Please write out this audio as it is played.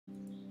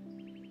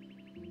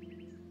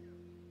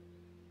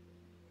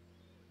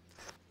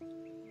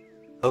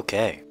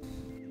Okay,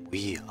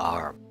 we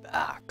are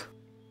back.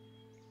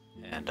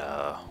 And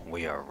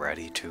we are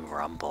ready to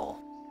rumble.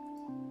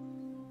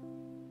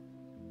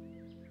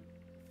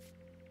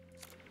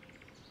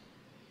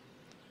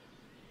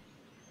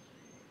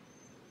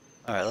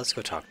 Alright, let's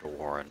go talk to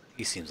Warren.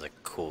 He seems like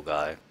a cool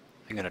guy.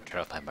 I'm gonna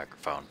turn off my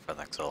microphone for the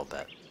next little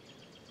bit.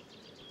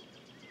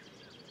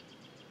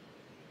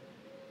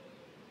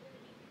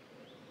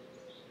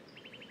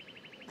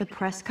 The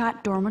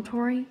Prescott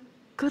dormitory?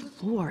 Good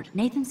lord,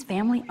 Nathan's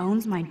family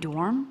owns my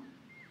dorm?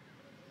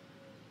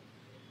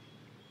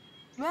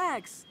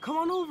 Max, come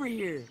on over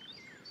here.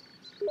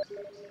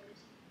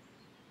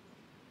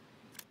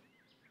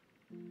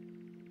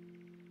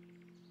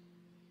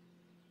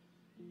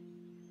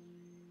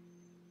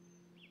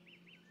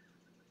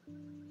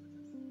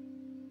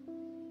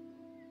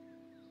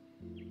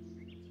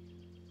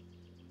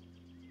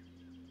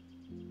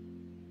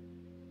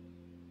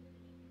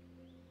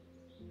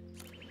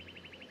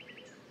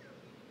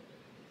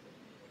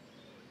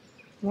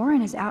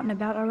 Warren is out and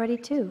about already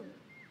too.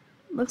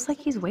 Looks like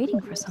he's waiting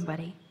for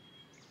somebody.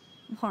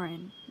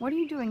 Warren, what are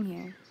you doing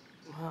here?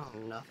 Oh,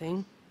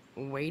 nothing.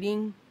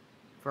 Waiting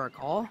for a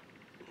call?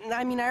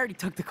 I mean, I already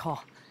took the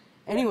call.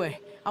 Anyway,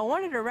 I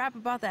wanted to rap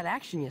about that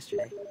action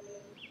yesterday.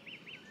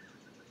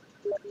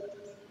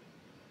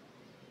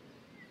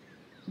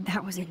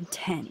 That was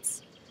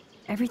intense.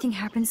 Everything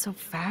happened so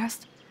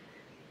fast.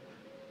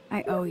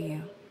 I owe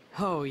you.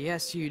 Oh,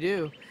 yes, you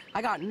do.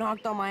 I got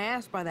knocked on my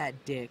ass by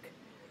that dick.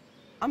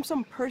 I'm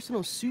some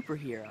personal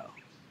superhero.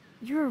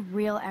 You're a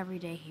real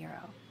everyday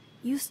hero.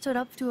 You stood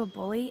up to a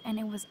bully and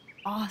it was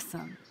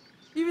awesome.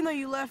 Even though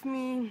you left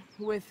me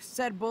with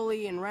said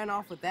bully and ran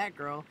off with that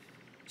girl,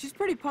 she's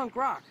pretty punk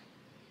rock.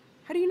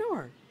 How do you know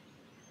her?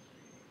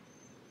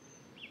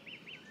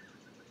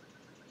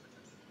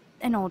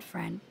 An old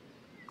friend,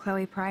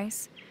 Chloe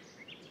Price.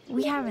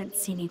 We haven't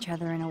seen each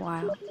other in a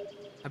while.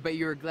 I bet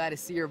you were glad to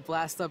see her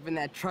blast up in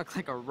that truck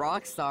like a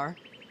rock star.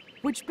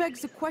 Which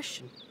begs the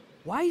question,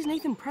 why is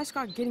Nathan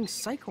Prescott getting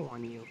psycho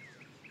on you?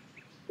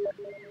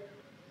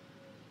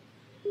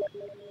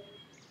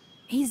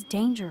 He's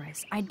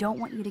dangerous. I don't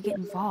want you to get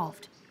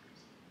involved.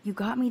 You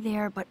got me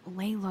there, but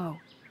lay low.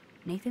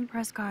 Nathan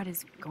Prescott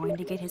is going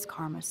to get his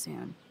karma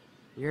soon.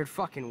 You're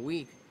fucking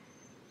weak.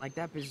 Like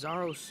that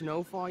bizarro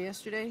snowfall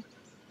yesterday?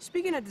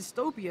 Speaking of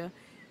dystopia,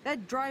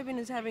 that drive-in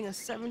is having a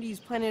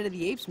 70s Planet of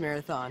the Apes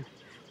marathon.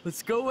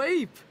 Let's go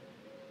ape!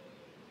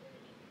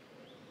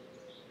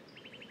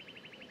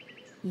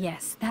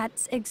 Yes,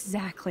 that's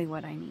exactly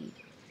what I need.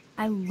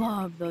 I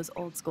love those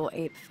old school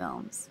ape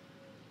films.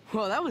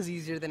 Well, that was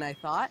easier than I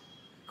thought.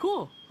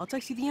 Cool, I'll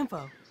text you the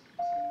info.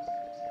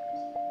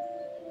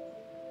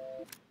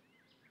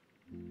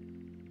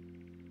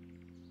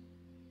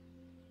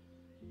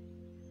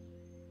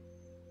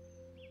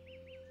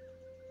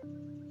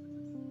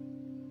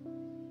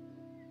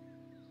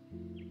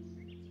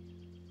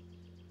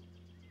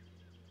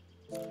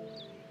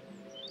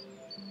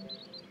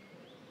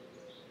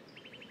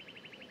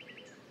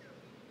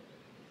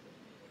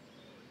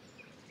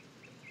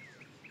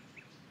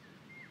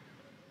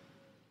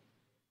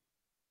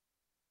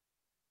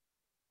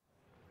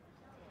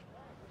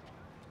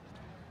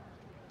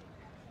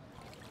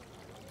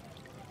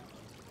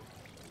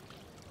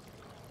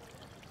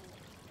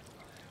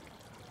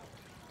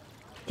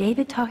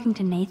 David talking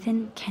to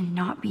Nathan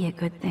cannot be a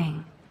good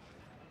thing.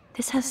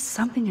 This has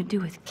something to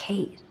do with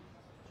Kate.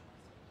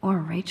 Or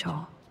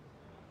Rachel.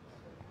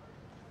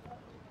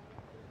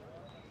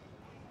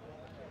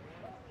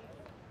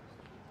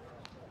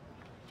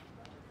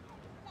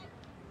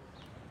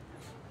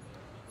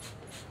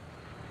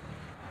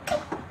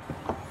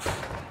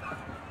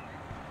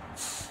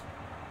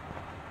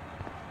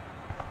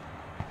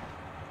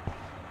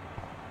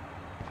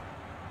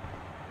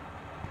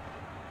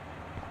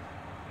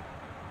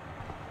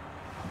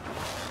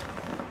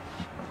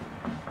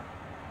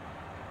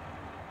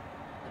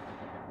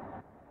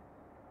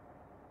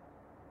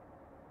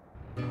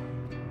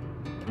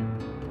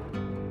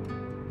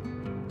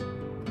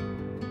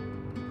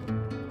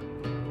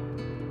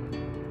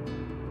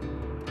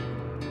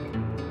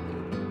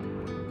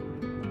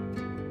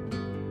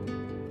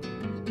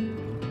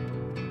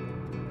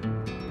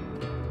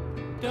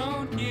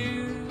 Don't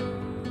you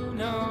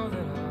know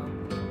that I'll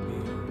be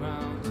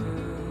around to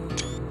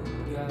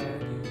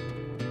guide you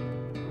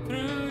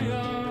through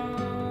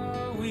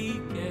your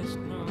weakest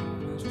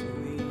moments to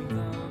leave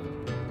them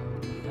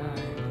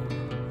behind?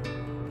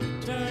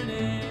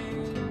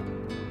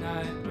 Turning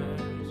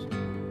nightmares,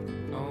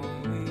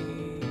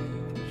 only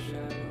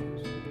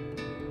shadows.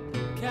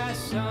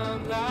 Cast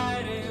some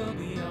light, it'll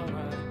be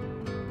alright.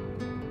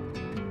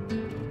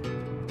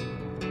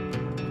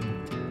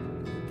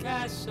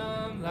 Cast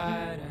some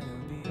light.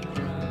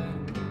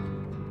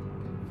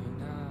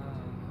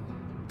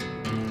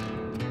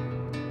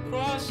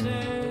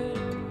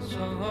 Crosses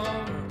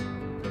along,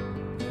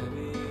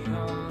 heavy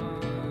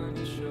on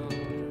your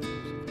shoulders.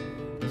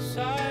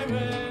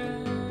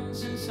 Sirens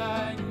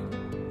inside you,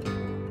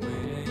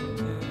 waiting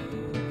to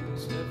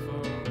step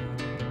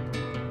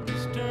forward.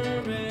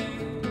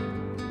 Disturbing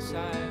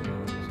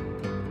silence.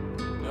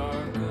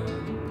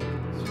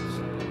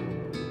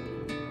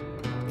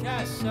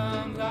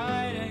 some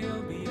light and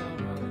you'll be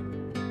alright.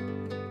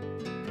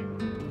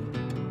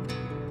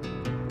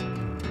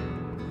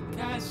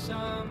 Catch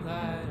some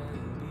light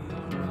and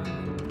you'll be alright.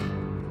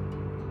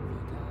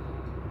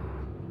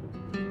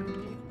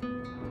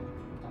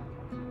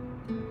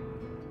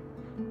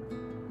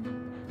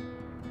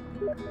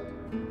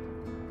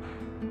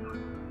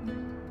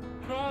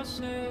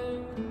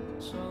 Crossing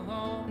so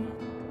long.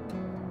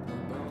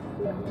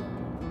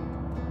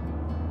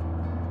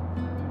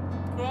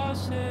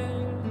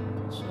 Crossing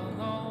so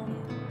long.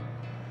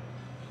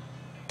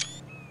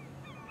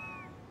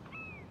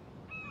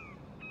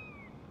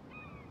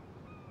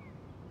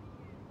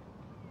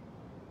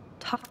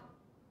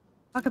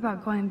 Talk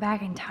about going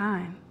back in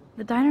time.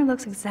 The diner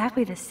looks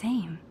exactly the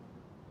same.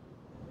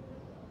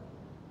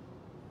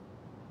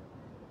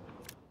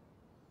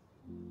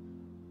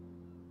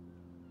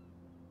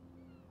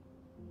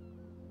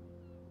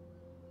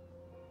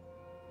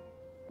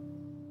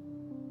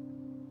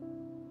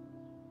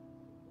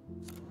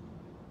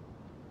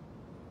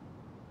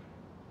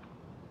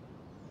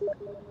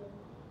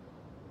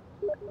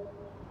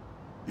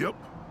 Yep,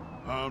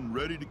 I'm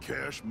ready to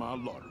cash my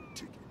lottery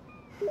ticket.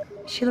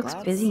 She looks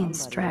Glad busy and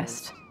somebody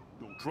stressed.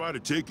 Don't try to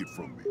take it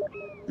from me.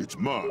 It's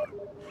mine.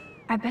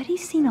 I bet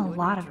he's seen a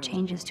lot of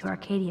changes to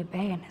Arcadia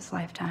Bay in his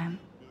lifetime.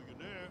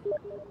 Millionaire.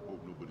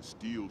 Hope nobody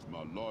steals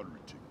my lottery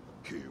ticket.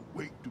 Can't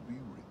wait to be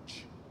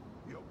rich.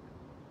 Yep.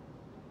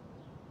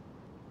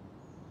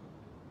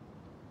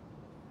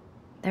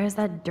 There's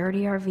that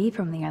dirty RV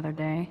from the other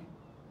day.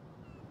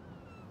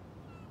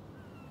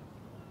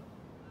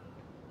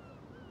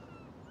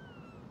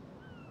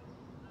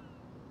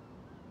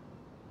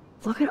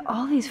 Look at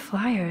all these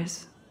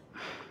flyers.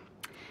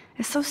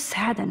 It's so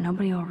sad that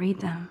nobody will read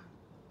them.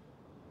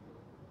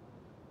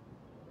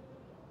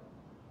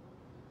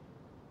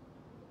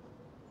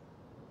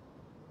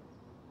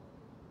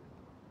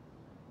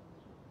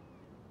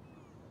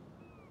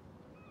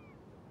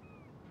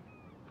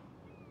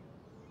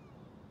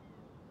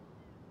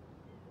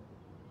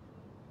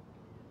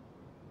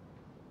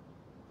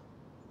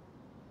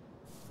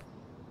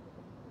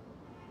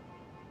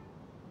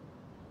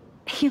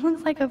 He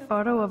looks like a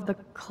photo of the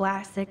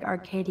classic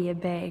Arcadia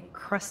Bay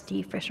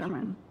crusty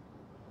fisherman.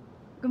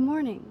 Good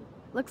morning.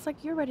 Looks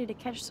like you're ready to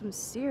catch some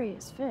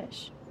serious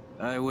fish.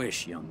 I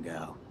wish, young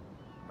gal.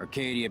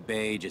 Arcadia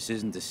Bay just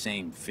isn't the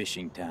same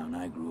fishing town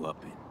I grew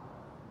up in.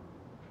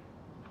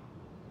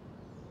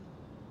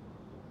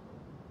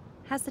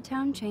 Has the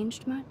town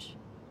changed much?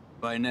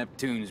 By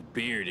Neptune's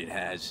beard, it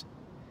has.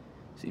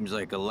 Seems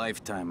like a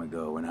lifetime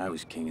ago when I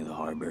was king of the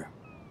harbor.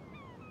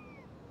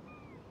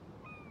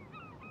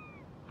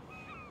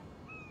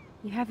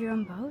 You have your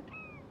own boat?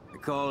 I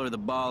call her the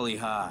Bali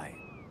High.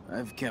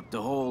 I've kept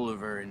a hold of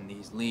her in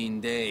these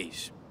lean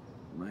days.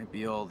 Might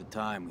be all the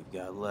time we've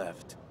got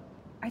left.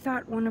 I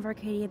thought one of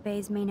Arcadia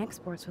Bay's main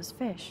exports was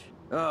fish.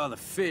 Oh, the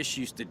fish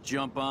used to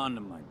jump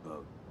onto my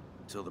boat.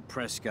 Until the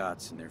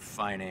Prescotts and their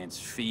finance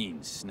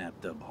fiends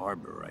snapped up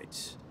harbor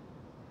rights.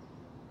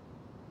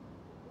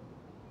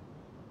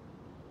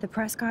 The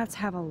Prescotts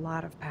have a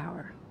lot of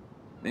power.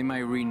 They might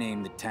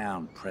rename the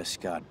town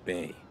Prescott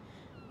Bay,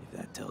 if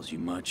that tells you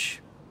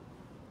much.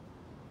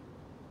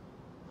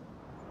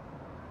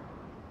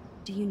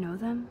 Do you know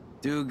them?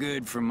 Too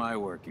good for my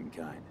working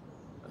kind.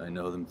 I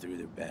know them through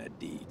their bad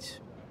deeds.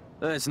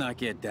 Let's not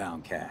get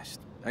downcast.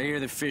 I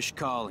hear the fish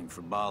calling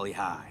for Bali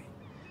High.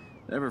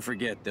 Never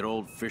forget that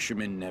old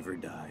fishermen never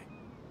die.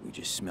 We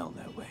just smell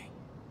that way.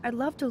 I'd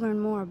love to learn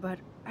more, but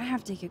I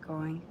have to get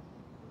going.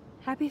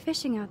 Happy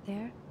fishing out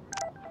there.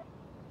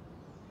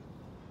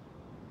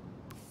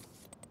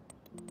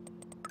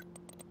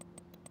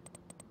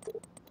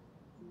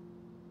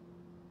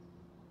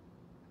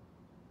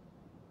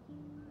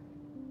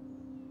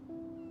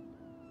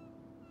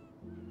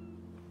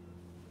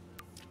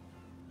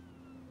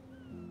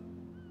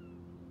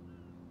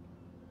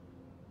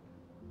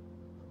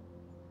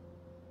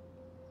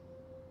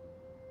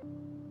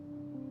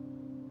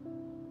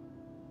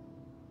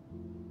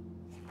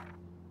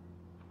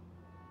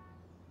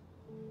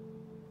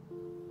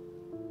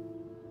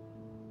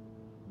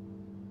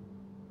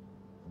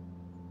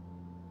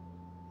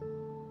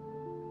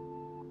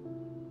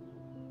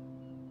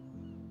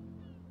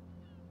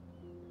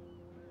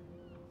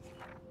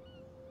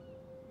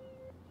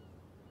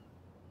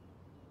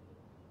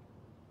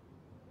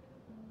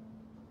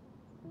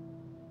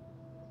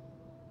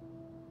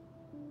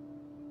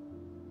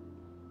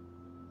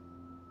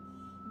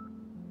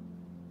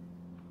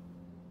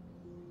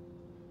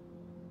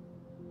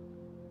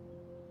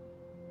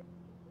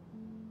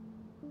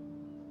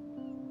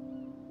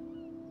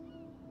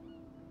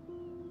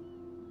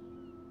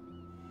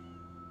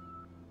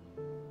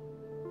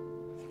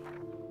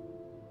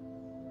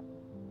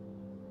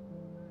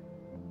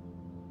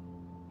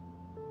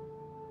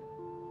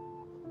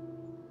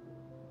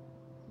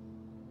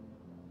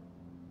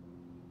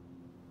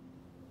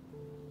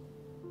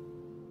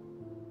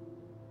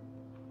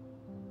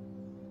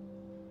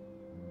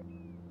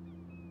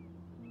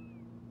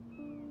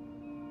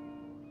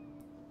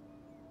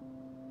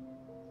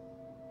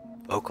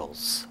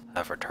 Vocals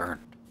have returned.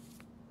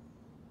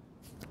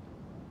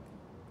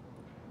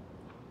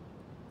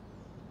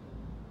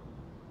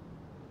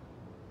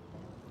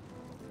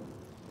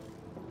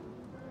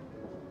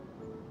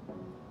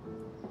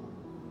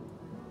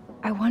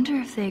 I wonder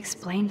if they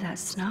explained that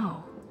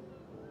snow.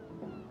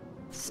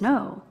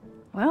 Snow?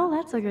 Well,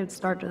 that's a good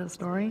start to the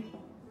story.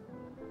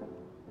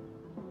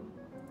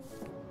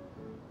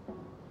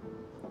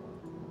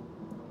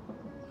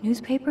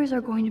 Newspapers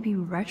are going to be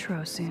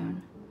retro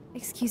soon.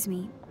 Excuse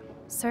me,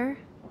 sir?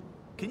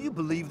 Can you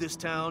believe this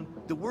town?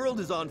 The world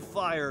is on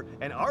fire,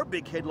 and our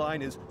big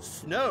headline is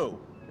snow.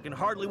 I can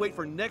hardly wait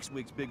for next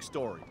week's big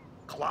story.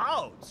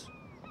 Clouds!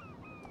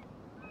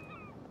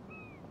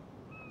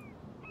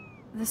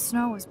 The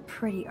snow was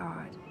pretty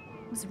odd.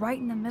 It was right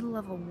in the middle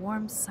of a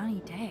warm,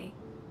 sunny day.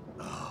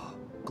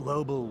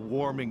 Global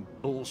warming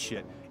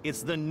bullshit.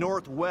 It's the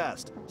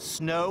Northwest.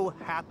 Snow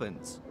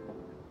happens.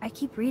 I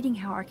keep reading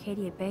how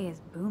Arcadia Bay is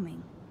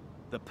booming.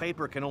 The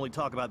paper can only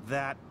talk about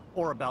that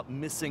or about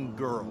missing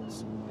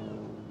girls.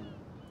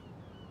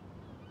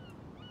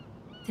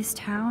 This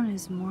town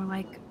is more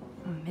like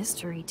a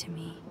mystery to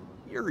me.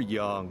 You're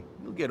young.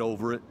 You'll get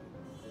over it.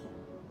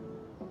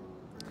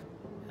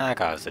 That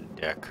guy was a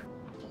dick.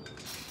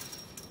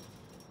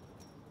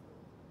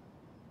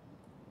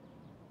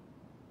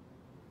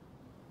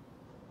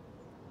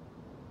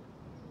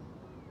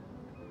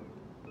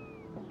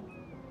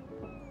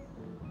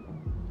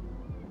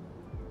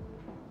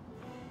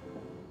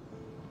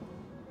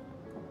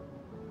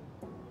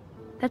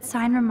 That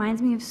sign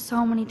reminds me of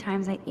so many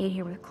times I ate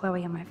here with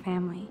Chloe and my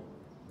family.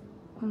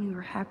 When we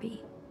were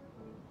happy.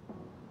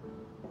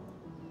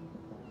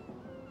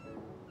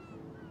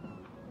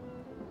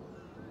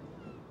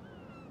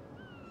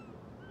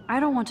 I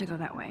don't want to go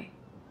that way.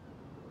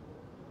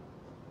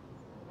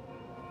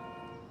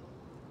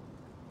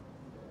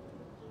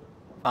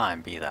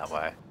 Fine, be that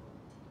way.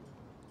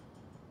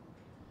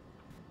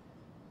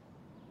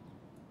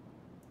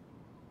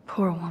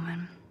 Poor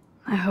woman.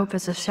 I hope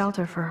there's a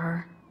shelter for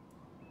her.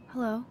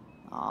 Hello?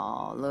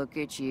 Oh, look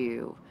at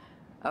you.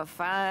 A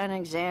fine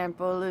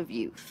example of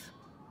youth.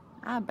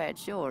 I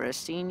bet you're a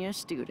senior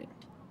student.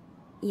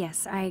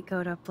 Yes, I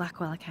go to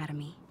Blackwell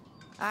Academy.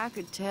 I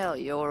could tell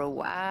you're a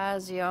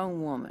wise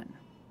young woman.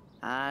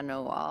 I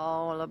know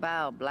all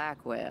about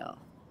Blackwell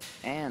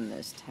and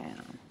this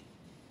town.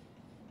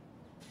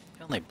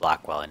 The only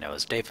Blackwell I know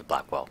is David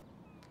Blackwell,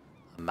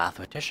 a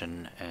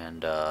mathematician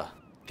and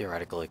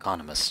theoretical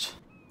economist.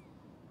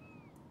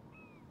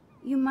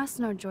 You must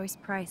know Joyce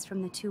Price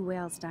from the Two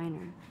Whales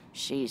Diner.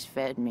 She's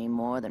fed me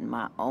more than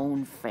my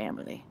own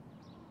family.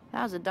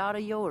 How's a daughter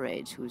your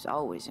age who's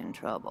always in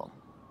trouble?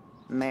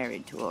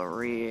 Married to a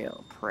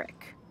real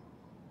prick.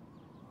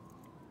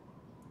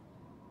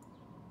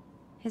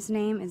 His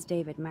name is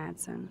David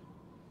Madsen.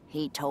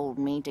 He told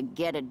me to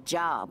get a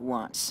job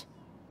once.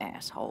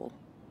 Asshole.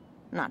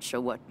 Not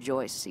sure what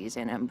Joyce sees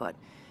in him, but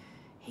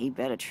he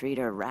better treat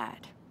her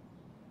right.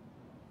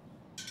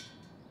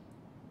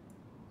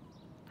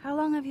 How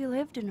long have you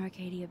lived in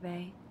Arcadia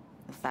Bay?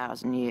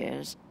 1,000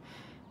 years.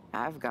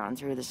 I've gone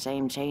through the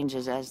same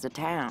changes as the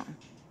town.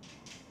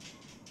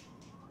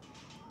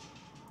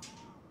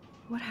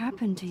 What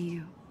happened to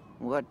you?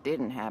 What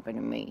didn't happen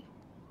to me?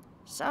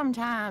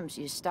 Sometimes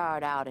you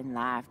start out in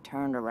life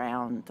turned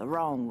around the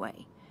wrong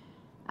way.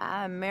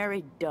 I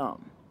married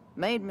dumb,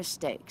 made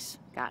mistakes,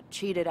 got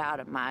cheated out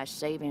of my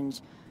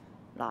savings,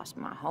 lost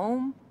my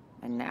home,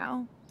 and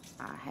now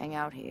I hang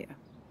out here.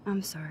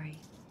 I'm sorry.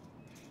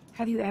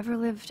 Have you ever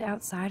lived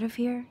outside of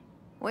here?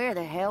 Where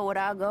the hell would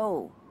I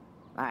go?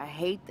 I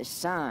hate the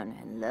sun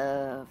and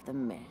love the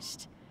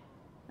mist.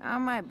 I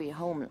might be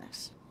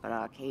homeless, but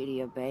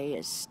Arcadia Bay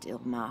is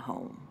still my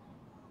home.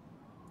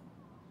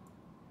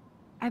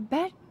 I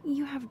bet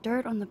you have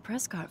dirt on the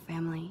Prescott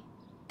family.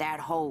 That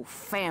whole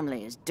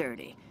family is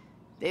dirty.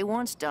 They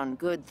once done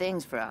good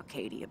things for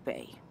Arcadia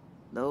Bay.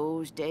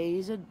 Those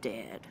days are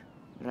dead,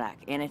 like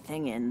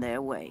anything in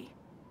their way.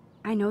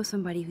 I know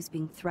somebody who's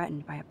being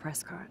threatened by a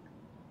Prescott.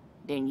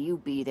 Then you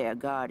be their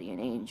guardian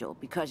angel,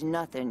 because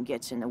nothing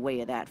gets in the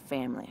way of that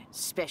family,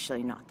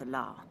 especially not the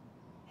law.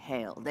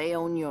 Hell, they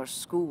own your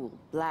school,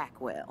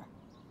 Blackwell.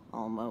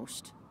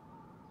 Almost.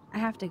 I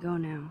have to go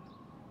now.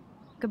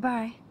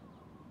 Goodbye.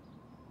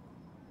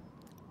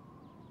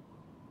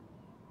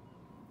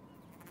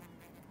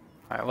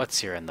 Alright, what's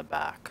here in the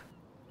back?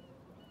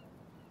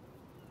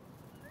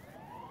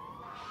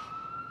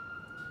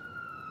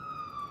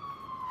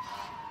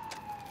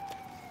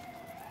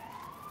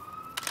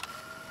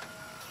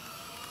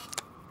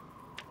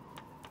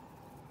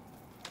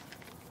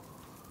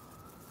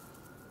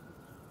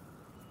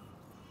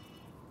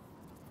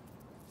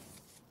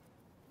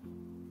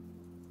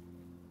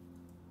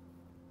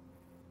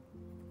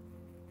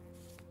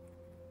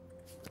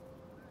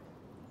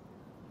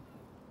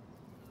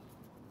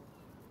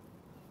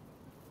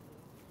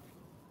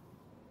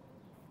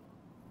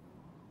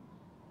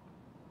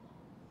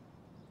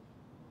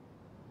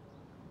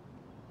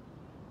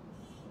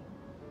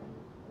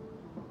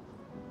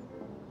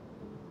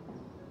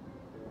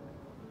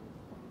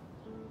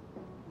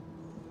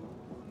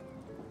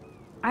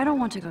 I don't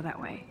want to go that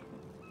way.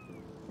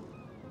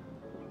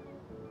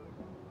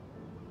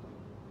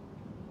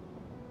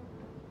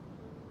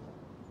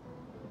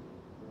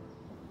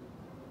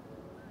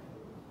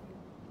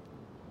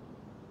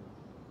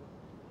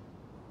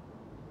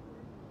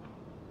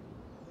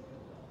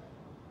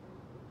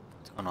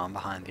 What's going on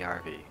behind the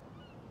RV?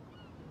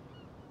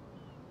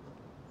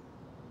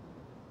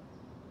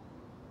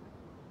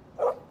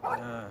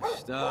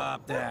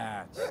 Stop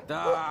that!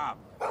 Stop!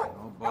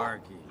 No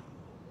barking.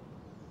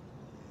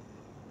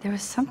 There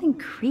was something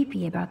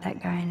creepy about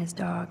that guy and his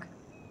dog.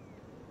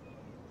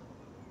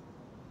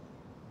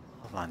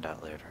 I'll find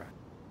out later.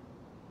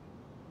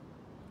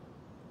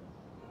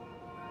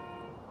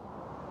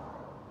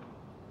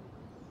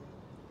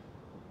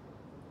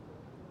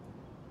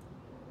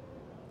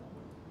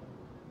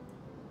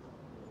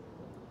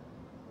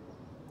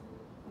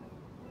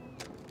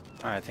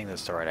 Alright, I think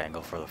that's the right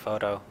angle for the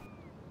photo.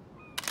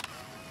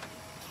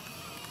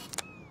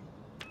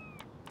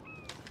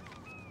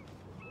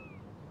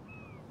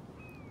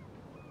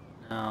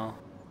 Now,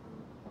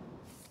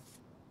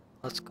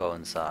 let's go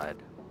inside.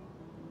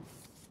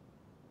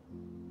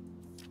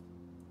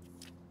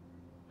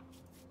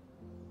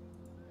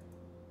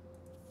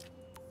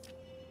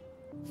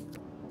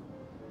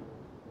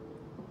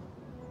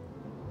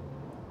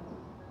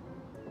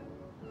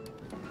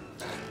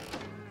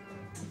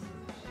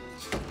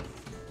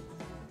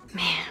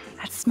 Man,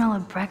 that smell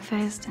of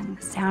breakfast and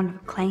the sound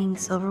of clanging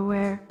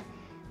silverware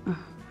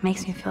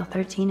makes me feel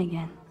 13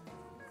 again.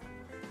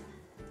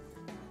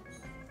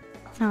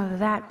 Oh,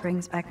 that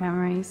brings back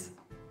memories.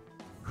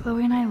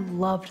 Chloe and I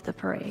loved the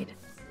parade.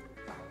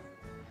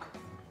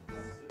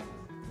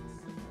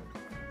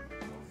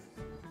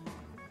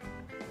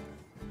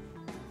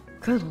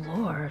 Good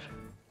lord.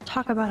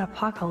 Talk about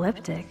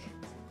apocalyptic.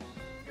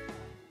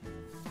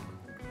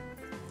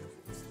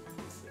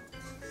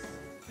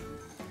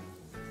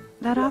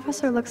 That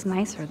officer looks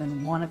nicer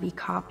than wannabe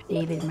cop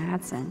David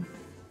Madsen.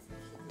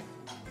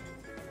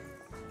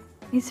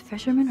 These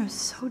fishermen are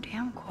so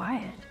damn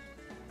quiet.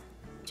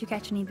 Did you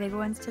catch any big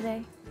ones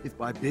today? If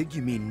by big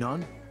you mean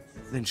none,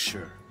 then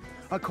sure.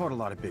 I caught a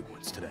lot of big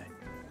ones today.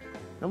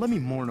 Now let me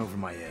mourn over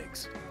my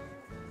eggs.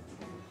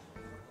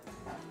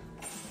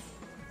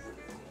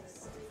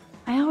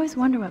 I always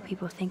wonder what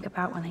people think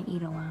about when they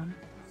eat alone.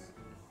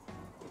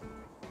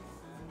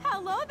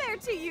 Hello there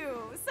to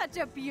you! Such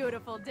a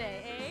beautiful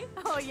day, eh?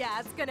 Oh yeah,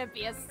 it's gonna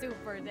be a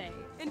super day.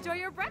 Enjoy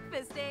your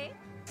breakfast, eh?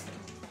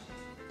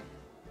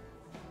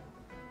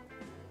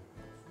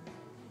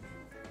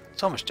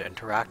 So much to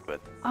interact with.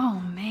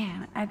 Oh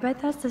man, I bet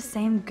that's the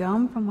same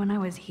gum from when I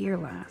was here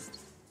last.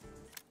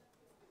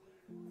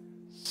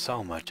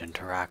 So much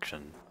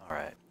interaction.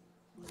 Alright,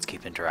 let's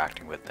keep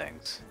interacting with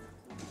things.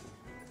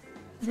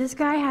 This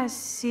guy has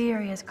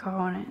serious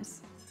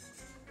cojones.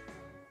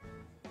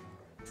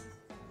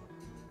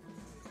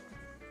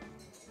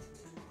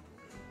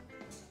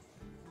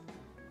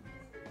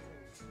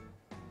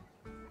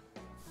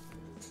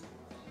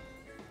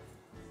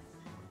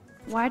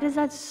 Why does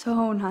that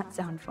so not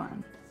sound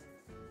fun?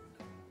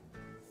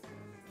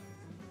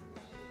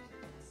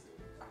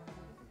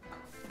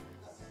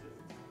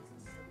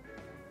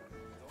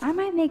 I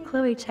might make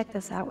Chloe check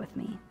this out with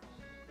me.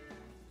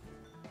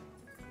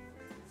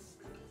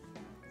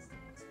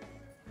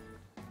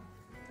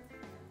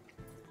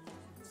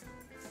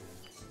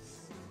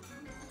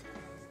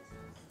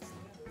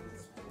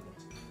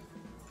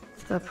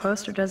 The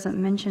poster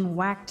doesn't mention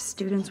whacked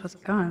students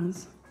with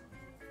guns.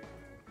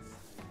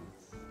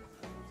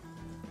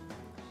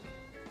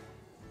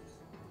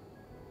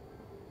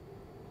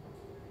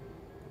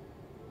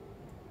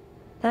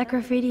 That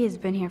graffiti has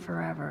been here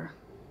forever.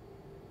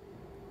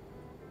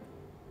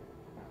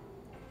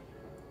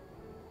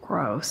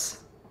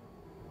 Gross.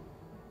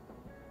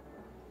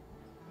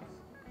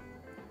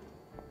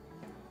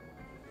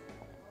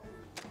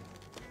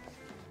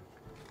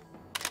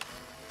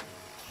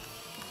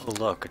 Oh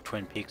look, a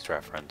Twin Peaks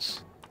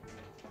reference.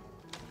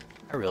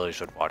 I really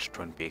should watch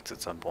Twin Peaks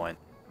at some point.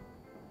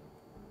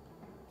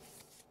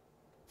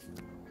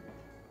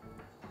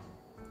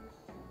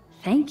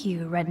 Thank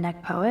you,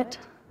 redneck poet.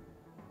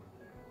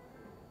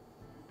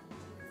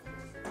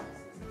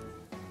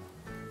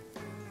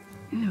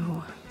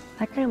 Ew,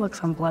 that guy looks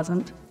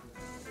unpleasant.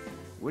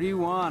 What do you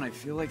want? I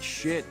feel like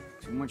shit.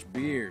 Too much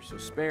beer, so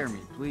spare me,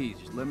 please.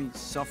 Just let me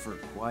suffer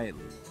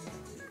quietly.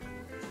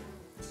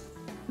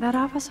 That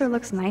officer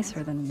looks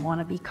nicer than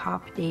wannabe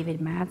cop David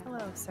Madsen.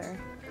 Hello, sir.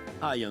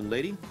 Hi, young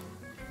lady.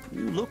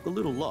 You look a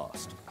little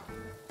lost.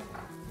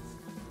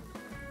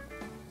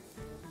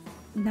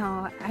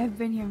 No, I've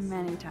been here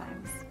many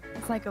times.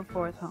 It's like a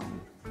fourth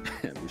home.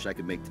 I wish I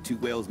could make the Two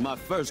Whales my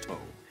first home.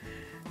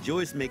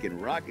 Joyce making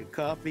rocket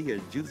coffee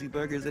and juicy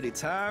burgers any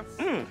time.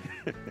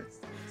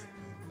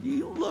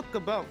 You look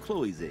about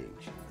Chloe's age.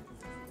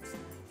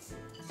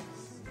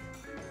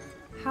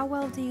 How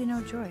well do you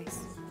know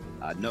Joyce?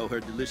 I know her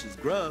delicious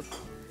grub.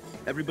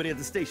 Everybody at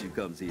the station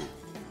comes here.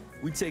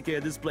 We take care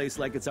of this place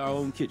like it's our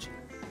own kitchen.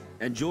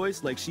 And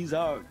Joyce like she's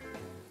our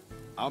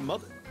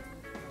mother.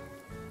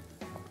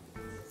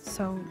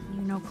 So,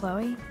 you know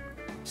Chloe?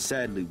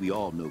 Sadly, we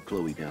all know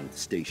Chloe down at the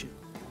station.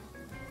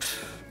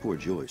 Poor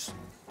Joyce.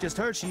 Just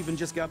heard she even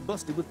just got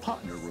busted with pot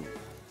in her room.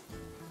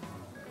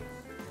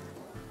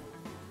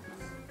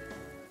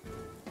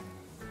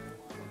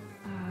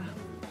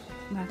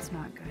 That's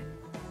not good.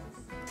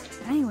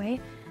 Anyway,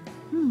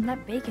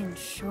 that bacon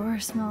sure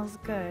smells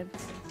good.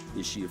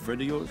 Is she a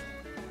friend of yours?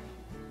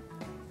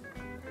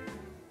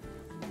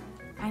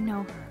 I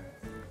know her.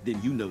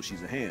 Then you know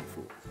she's a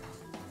handful.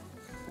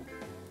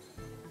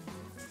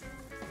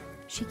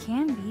 She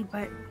can be,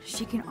 but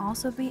she can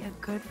also be a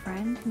good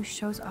friend who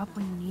shows up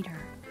when you need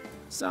her.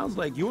 Sounds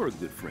like you're a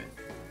good friend.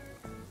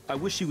 I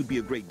wish she would be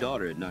a great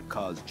daughter and not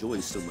cause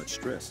Joyce so much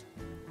stress.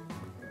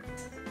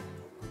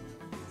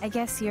 I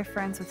guess you're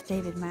friends with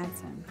David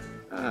Madsen.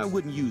 I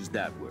wouldn't use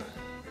that word.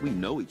 We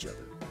know each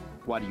other.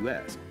 Why do you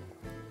ask?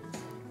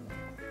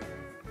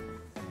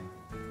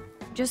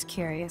 Just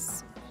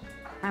curious.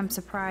 I'm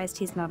surprised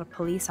he's not a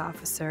police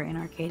officer in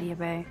Arcadia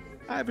Bay.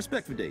 I have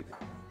respect for David.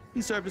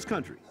 He served his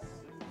country.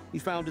 He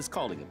found his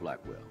calling at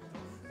Blackwell.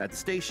 At the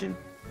station,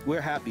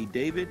 we're happy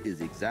David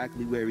is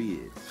exactly where he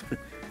is.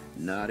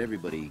 Not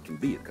everybody can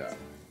be a cop.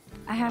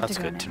 I have That's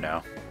to go good now. to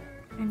know.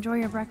 Enjoy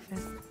your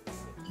breakfast.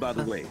 By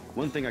the way,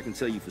 one thing I can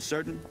tell you for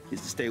certain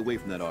is to stay away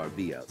from that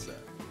RV outside.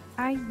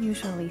 I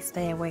usually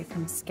stay away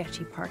from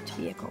sketchy parked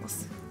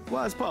vehicles.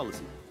 Wise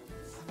policy.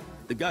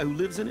 The guy who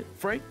lives in it,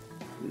 Frank,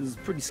 is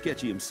pretty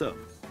sketchy himself.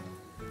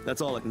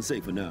 That's all I can say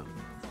for now.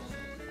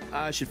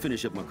 I should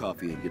finish up my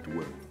coffee and get to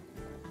work.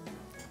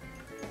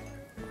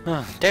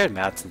 David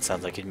Madsen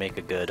sounds like he'd make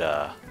a good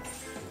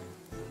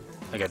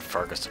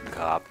Ferguson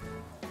cop.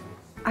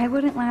 I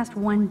wouldn't last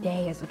one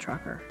day as a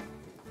trucker.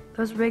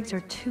 Those rigs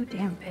are too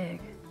damn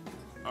big.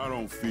 I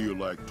don't feel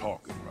like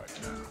talking right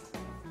now.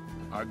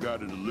 I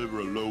gotta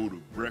deliver a load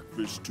of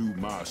breakfast to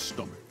my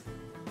stomach.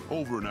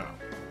 Over and out.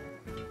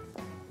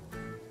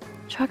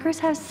 Truckers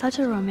have such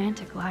a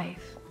romantic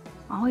life.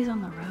 Always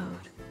on the road.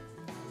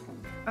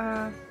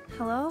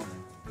 Hello?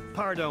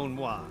 Pardon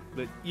moi,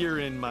 but you're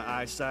in my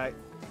eyesight.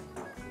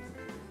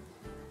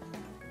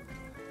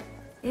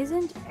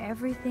 Isn't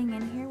everything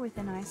in here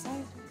within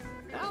eyesight?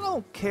 I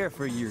don't care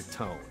for your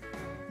tone.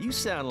 You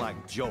sound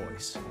like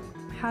Joyce.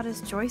 How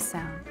does Joyce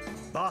sound?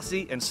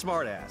 Bossy and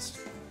smartass.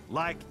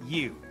 Like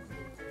you.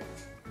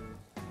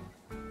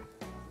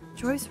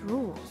 Joyce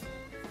rules.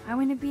 I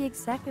want to be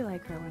exactly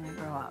like her when I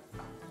grow up.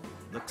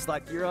 Looks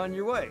like you're on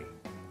your way.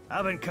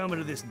 I've been coming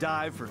to this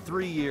dive for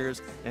 3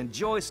 years, and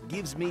Joyce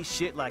gives me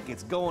shit like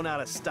it's going out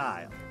of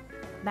style.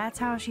 That's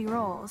how she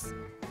rolls.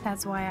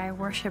 That's why I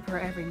worship her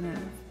every move.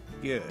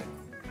 Good.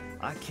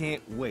 I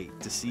can't wait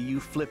to see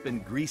you flipping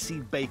greasy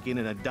bacon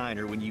in a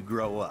diner when you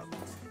grow up.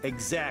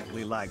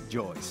 Exactly like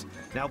Joyce.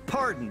 Now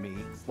pardon me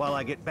while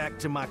I get back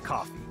to my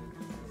coffee.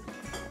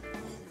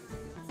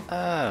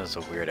 That was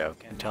a weirdo.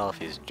 Can't tell if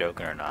he's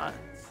joking or not.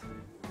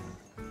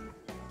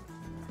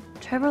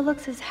 Trevor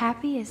looks as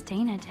happy as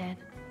Dana did.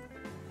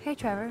 Hey,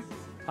 Trevor.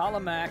 Holla,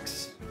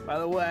 Max. By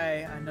the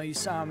way, I know you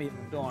saw me in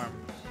the dorm.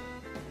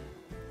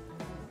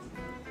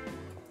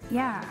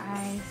 Yeah,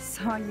 I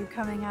saw you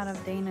coming out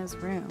of Dana's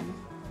room.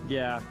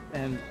 Yeah,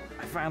 and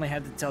I finally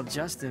had to tell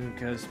Justin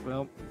because,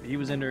 well, he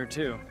was into her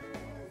too.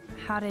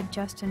 How did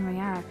Justin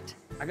react?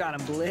 I got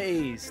him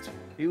blazed.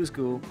 He was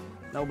cool.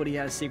 Nobody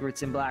has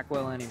secrets in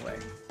Blackwell anyway.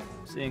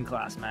 See you in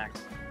class,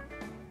 Max.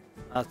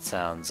 That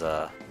sounds,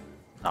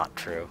 not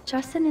true.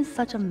 Justin is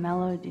such a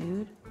mellow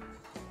dude.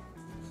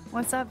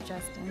 What's up,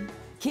 Justin?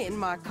 Getting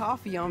my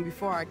coffee on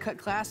before I cut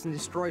class and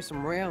destroy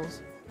some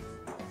rails.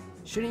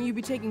 Shouldn't you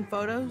be taking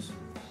photos?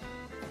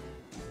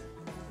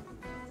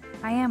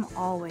 I am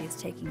always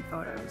taking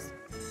photos.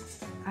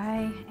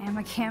 I am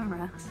a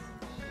camera.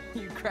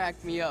 You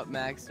crack me up,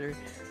 Maxter.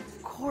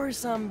 Of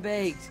course I'm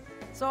baked,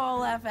 so I'll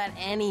laugh at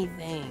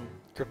anything.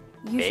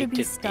 You should be Baked at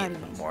 8 studying,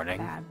 in the morning.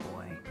 bad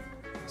boy.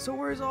 So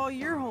where's all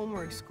your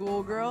homework,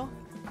 schoolgirl?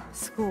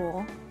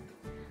 School.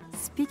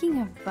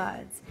 Speaking of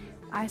buds,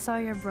 I saw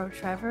your bro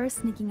Trevor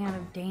sneaking out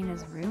of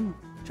Dana's room.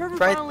 Trevor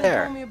Right finally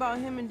there. told me about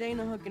him and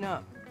Dana hooking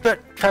up. But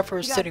Trevor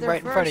is He got sitting there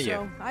right in front of first, you.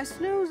 so I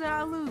snooze,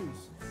 I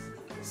lose.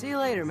 See you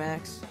later,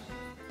 Max.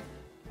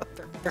 But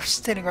they're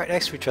sitting right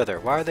next to each other.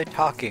 Why are they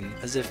talking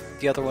as if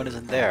the other one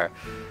isn't there?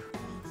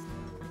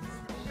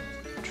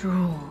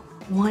 Drool.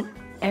 Want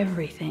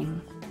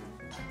everything.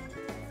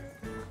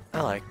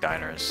 I like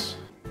diners.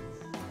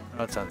 I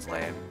know it sounds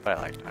lame, but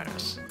I like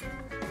diners.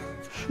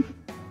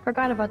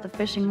 Forgot about the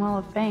Fishing Wall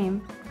of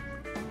Fame.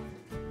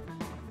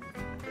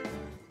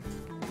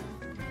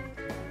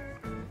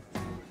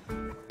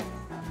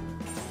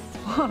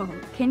 Whoa,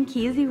 Ken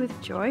Kesey with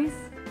Joyce?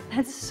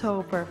 That's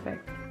so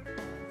perfect.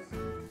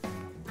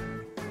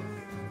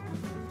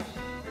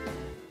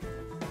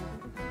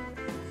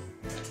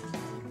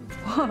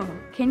 Whoa,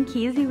 Ken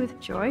Kesey with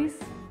Joyce?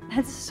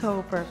 That's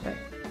so perfect.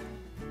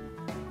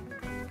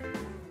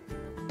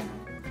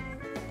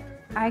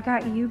 I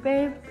got you,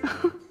 babe?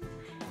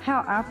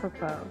 How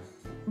apropos.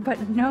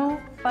 But no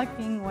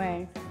fucking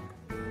way.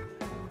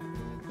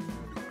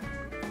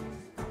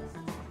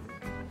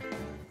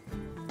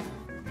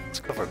 Let's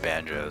go for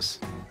banjos.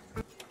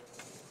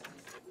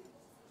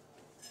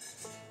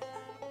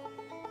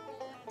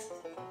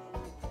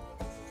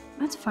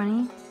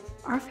 funny?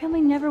 Our family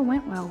never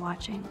went whale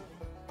watching.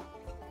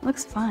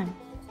 Looks fun.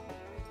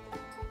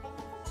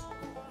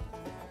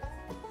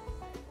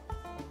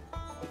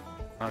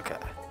 Okay.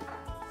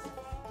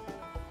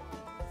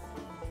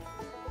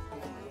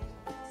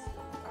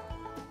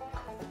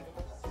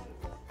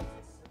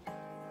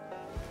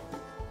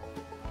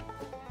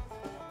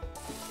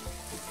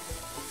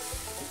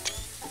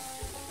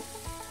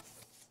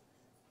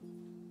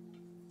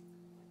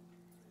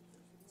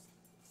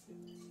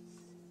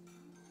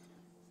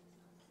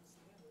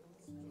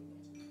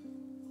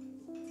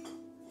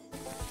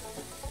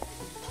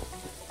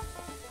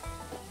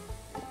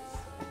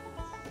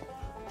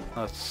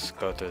 Let's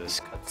go through this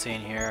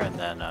cutscene here and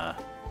then,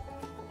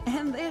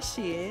 And there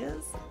she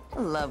is.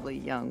 A lovely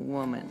young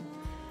woman.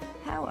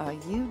 How are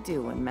you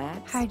doing,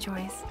 Max? Hi,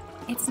 Joyce.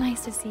 It's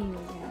nice to see you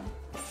again.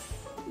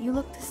 You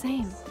look the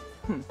same.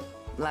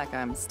 Like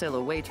I'm still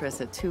a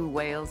waitress at Two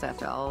Whales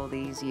after all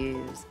these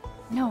years.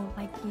 No,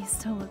 like you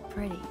still look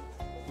pretty.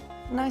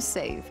 Nice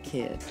save,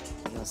 kid.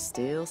 You're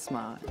still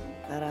smart.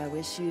 But I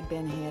wish you'd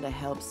been here to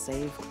help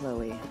save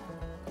Chloe.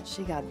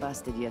 She got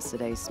busted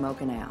yesterday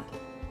smoking out.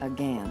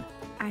 Again.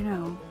 I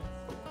know.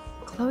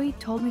 Chloe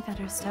told me that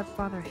her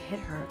stepfather hit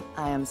her.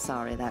 I am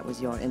sorry that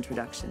was your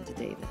introduction to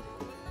David.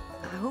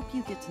 I hope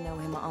you get to know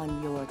him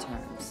on your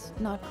terms,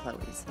 not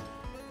Chloe's.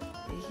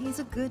 He's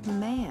a good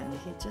man.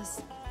 He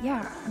just...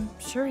 Yeah, I'm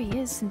sure he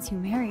is since you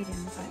married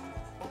him,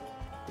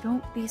 but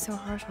don't be so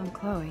harsh on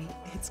Chloe.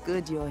 It's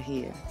good you're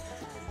here.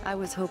 I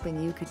was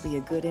hoping you could be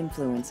a good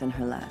influence in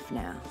her life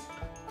now.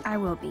 I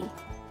will be.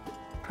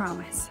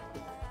 Promise.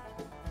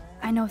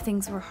 I know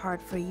things were hard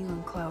for you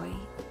and Chloe.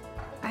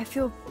 I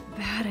feel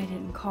bad I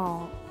didn't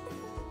call.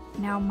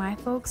 Now my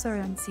folks are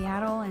in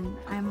Seattle and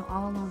I'm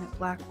all alone at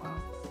Blackwell.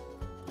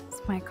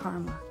 It's my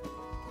karma.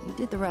 You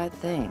did the right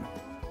thing.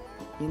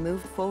 You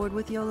moved forward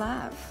with your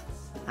life.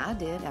 I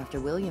did after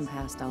William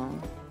passed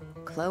on.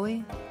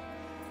 Chloe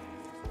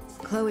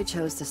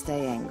chose to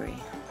stay angry.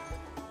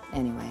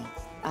 Anyway,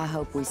 I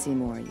hope we see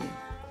more of you.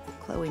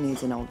 Chloe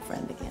needs an old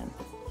friend again.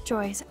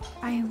 Joyce,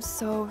 I am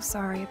so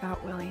sorry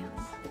about William.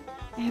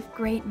 I have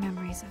great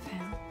memories of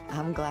him.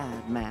 I'm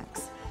glad,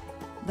 Max.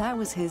 That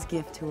was his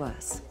gift to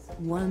us.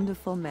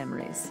 Wonderful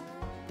memories.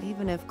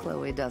 Even if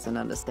Chloe doesn't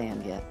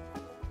understand yet.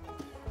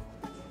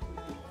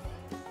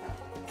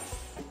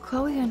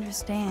 Chloe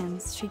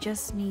understands. She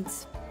just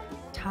needs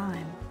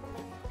time.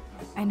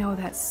 I know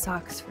that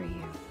sucks for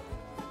you.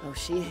 Oh,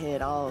 she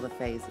hit all the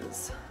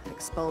phases.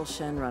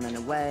 Expulsion, running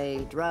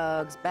away,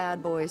 drugs,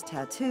 bad boys,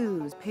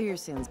 tattoos,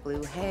 piercings,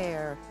 blue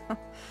hair.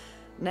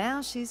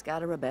 Now she's got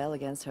to rebel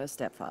against her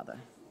stepfather.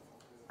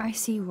 I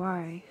see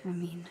why. I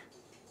mean...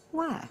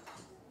 Why?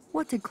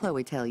 What did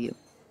Chloe tell you?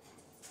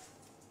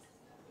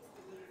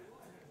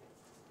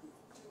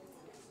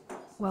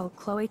 Well,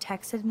 Chloe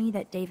texted me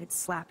that David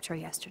slapped her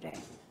yesterday.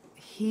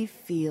 He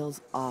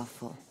feels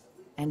awful,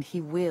 and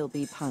he will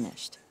be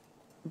punished.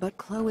 But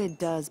Chloe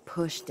does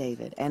push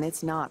David, and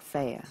it's not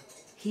fair.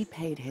 He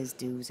paid his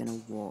dues in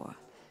a war.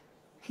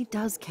 He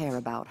does care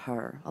about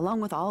her,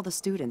 along with all the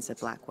students at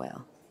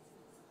Blackwell.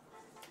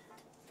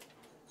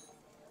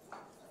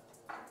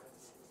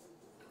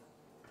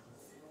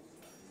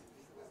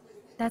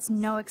 That's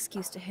no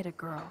excuse to hit a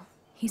girl.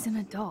 He's an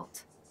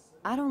adult.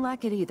 I don't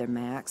like it either,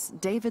 Max.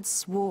 David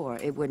swore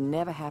it would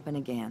never happen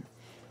again.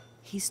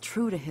 He's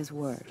true to his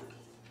word.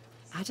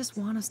 I just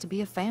want us to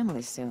be a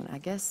family soon. I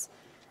guess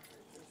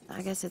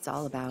it's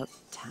all about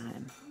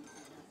time.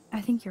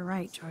 I think you're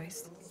right,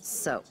 Joyce.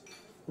 So,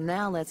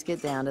 now let's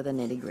get down to the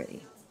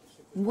nitty-gritty.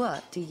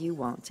 What do you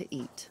want to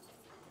eat?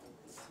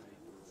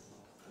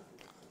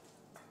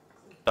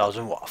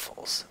 Belgian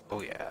waffles.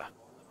 Oh yeah.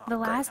 The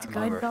Great, last I'm good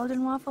hungry.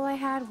 Belgian waffle I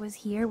had was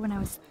here when I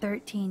was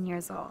 13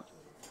 years old.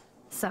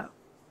 So,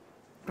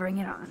 bring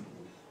it on.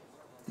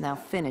 Now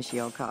finish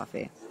your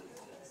coffee.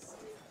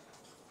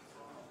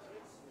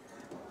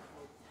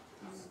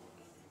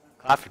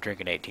 Coffee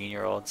drinking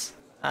 18-year-olds.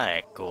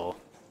 Alright, cool.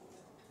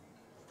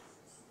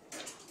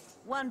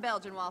 One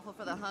Belgian waffle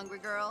for the hungry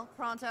girl.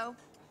 Pronto?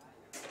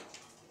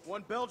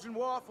 One Belgian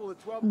waffle at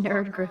 12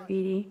 Nerd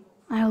graffiti.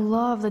 I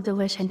love the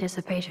delish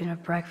anticipation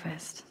of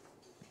breakfast.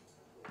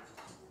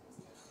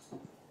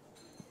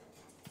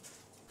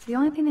 The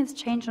only thing that's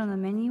changed on the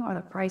menu are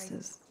the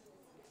prices.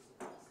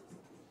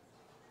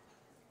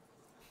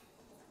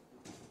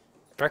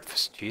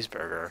 Breakfast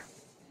cheeseburger.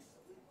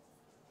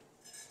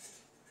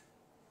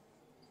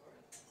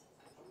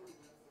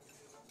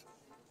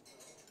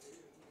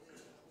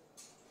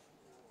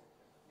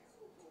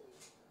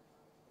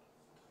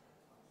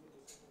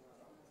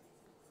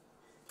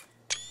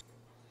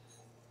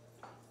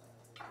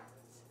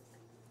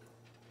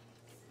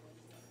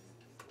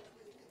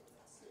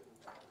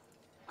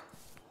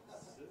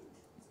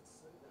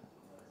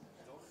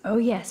 Oh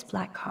yes,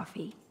 black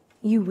coffee.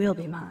 You will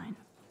be mine.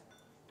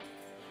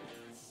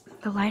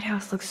 The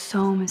lighthouse looks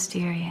so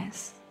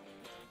mysterious.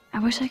 I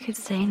wish I could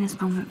stay in this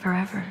moment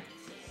forever.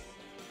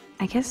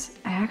 I guess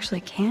I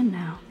actually can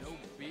now.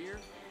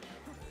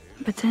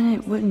 But then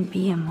it wouldn't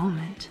be a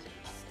moment.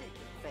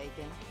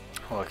 Bacon.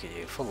 Look at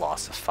you,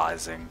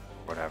 philosophizing,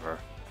 whatever.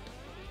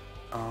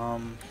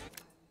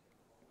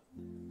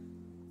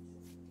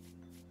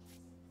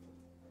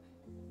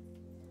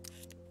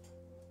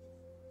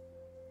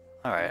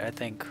 Alright, I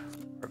think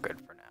we're good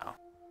for now.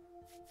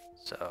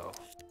 So,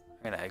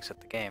 I'm gonna exit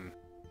the game.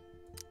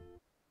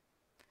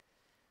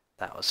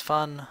 That was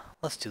fun.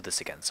 Let's do this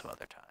again some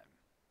other time.